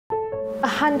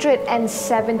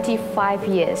175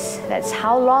 years. That's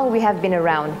how long we have been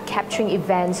around, capturing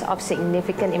events of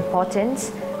significant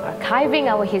importance, archiving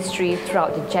our history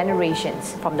throughout the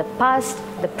generations, from the past,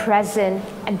 the present,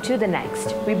 and to the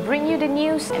next. We bring you the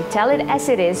news and tell it as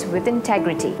it is with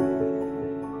integrity.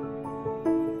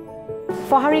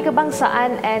 For Hari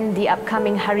Kebangsaan and the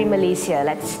upcoming Hari Malaysia,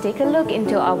 let's take a look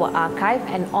into our archive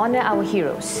and honor our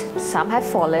heroes. Some have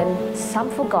fallen,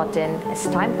 some forgotten as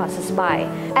time passes by.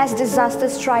 As disaster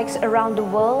strikes around the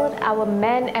world, our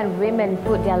men and women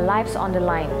put their lives on the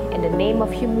line in the name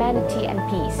of humanity and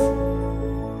peace.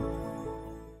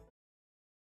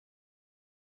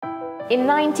 In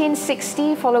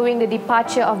 1960, following the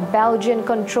departure of Belgian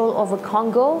control over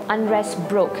Congo, unrest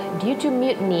broke due to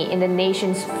mutiny in the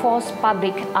nation's Force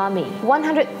Public Army.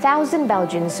 100,000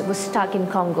 Belgians were stuck in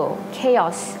Congo.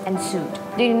 Chaos ensued.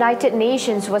 The United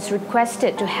Nations was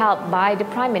requested to help by the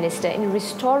Prime Minister in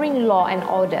restoring law and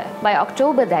order. By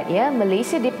October that year,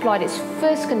 Malaysia deployed its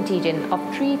first contingent of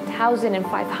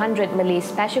 3,500 Malay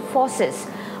Special Forces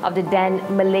of the then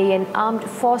Malaysian Armed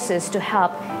Forces to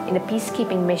help in the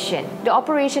peacekeeping mission. The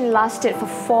operation lasted for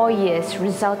 4 years,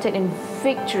 resulted in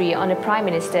victory on the Prime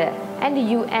Minister and the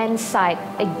UN side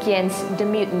against the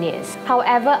mutineers.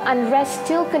 However, unrest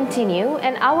still continues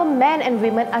and our men and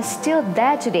women are still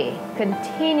there today,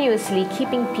 continuously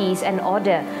keeping peace and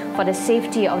order for the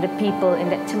safety of the people in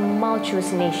that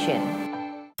tumultuous nation.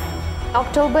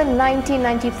 October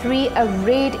 1993, a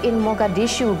raid in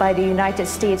Mogadishu by the United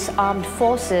States Armed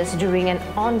Forces during an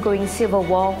ongoing civil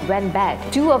war went bad.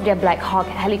 2 of their Black Hawk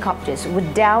helicopters were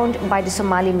downed by the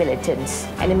Somali militants.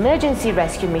 An emergency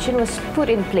rescue mission was put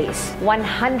in place.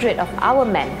 100 of our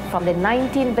men from the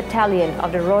 19th Battalion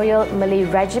of the Royal Malay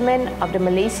Regiment of the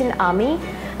Malaysian Army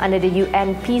under the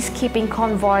UN peacekeeping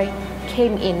convoy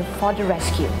came in for the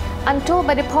rescue. Untold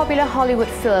by the popular Hollywood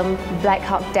film Black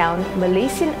Hawk Down,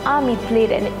 Malaysian Army played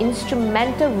an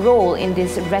instrumental role in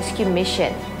this rescue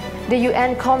mission. The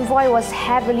UN convoy was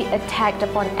heavily attacked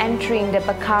upon entering the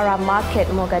Bakara Market,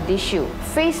 Mogadishu.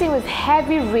 Facing with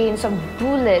heavy rains of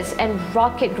bullets and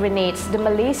rocket grenades, the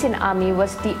Malaysian Army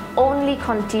was the only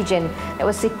contingent that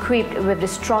was equipped with the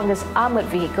strongest armoured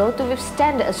vehicle to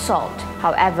withstand the assault.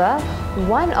 However,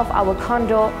 one of our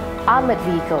Condor armoured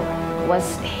vehicle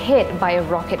was hit by a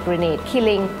rocket grenade,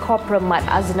 killing Corporal Mat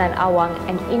Aznan Awang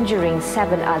and injuring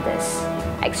 7 others.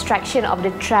 Extraction of the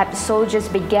trapped soldiers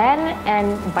began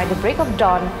and by the break of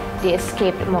dawn, they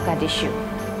escaped Mogadishu.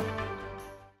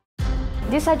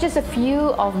 These are just a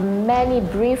few of many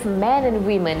brave men and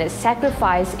women that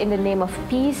sacrificed in the name of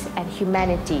peace and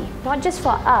humanity, not just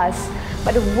for us,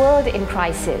 but the world in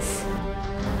crisis.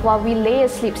 While we lay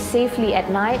asleep safely at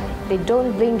night, they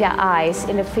don't blink their eyes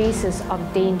in the faces of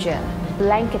danger,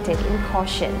 blanketed in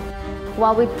caution.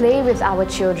 While we play with our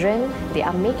children, they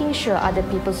are making sure other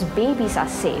people's babies are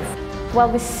safe.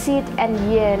 While we sit and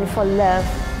yearn for love,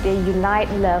 they unite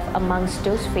love amongst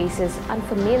those faces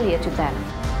unfamiliar to them.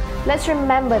 Let's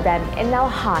remember them in our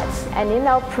hearts and in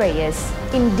our prayers.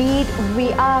 Indeed,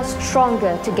 we are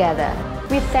stronger together.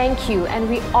 We thank you and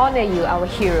we honor you, our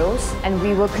heroes, and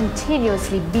we will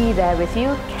continuously be there with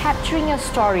you, capturing your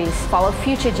stories for our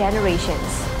future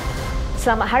generations.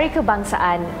 Selamat Hari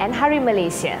Kebangsaan and Hari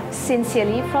Malaysia.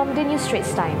 Sincerely from the New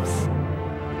Straits Times.